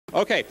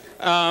Okay,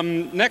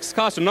 next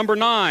costume, number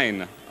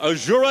 9,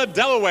 Azura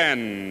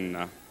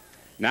Delowen.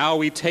 Now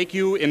we take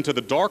you into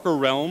the darker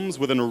realms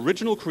with an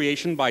original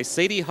creation by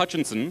Sadie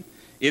Hutchinson.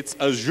 It's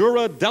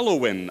Azura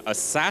Delowen,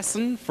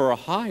 Assassin for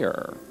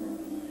Hire.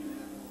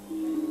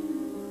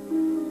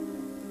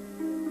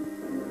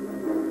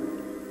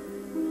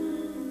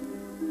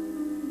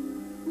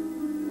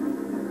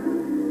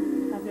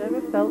 Have you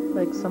ever felt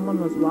like someone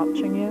was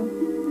watching you?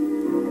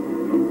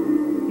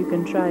 You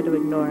can try to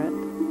ignore it,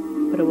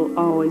 but it will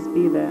always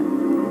be there,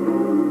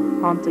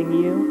 haunting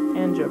you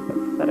and your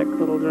pathetic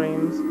little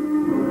dreams.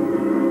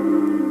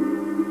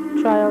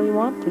 Try all you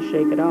want to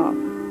shake it off,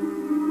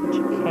 but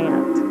you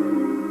can't.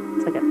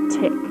 It's like a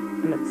tick,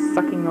 and it's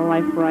sucking the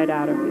life right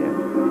out of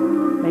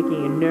you, making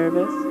you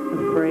nervous,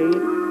 afraid,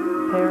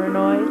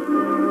 paranoid.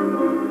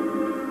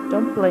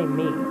 Don't blame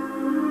me.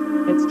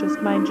 It's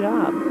just my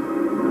job.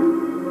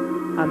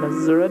 I'm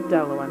Azura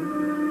Delowen,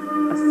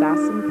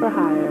 assassin for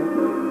hire,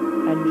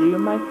 and you,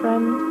 my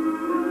friend,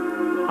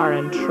 are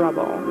in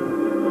trouble.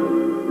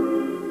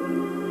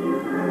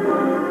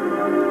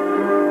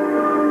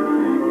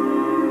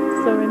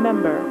 So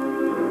remember,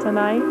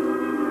 tonight,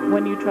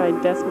 when you try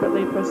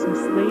desperately for some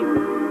sleep,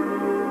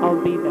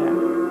 I'll be there,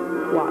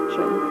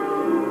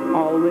 watching,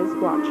 always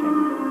watching,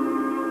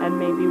 and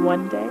maybe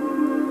one day,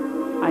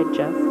 I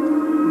just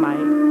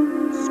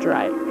might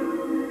strike.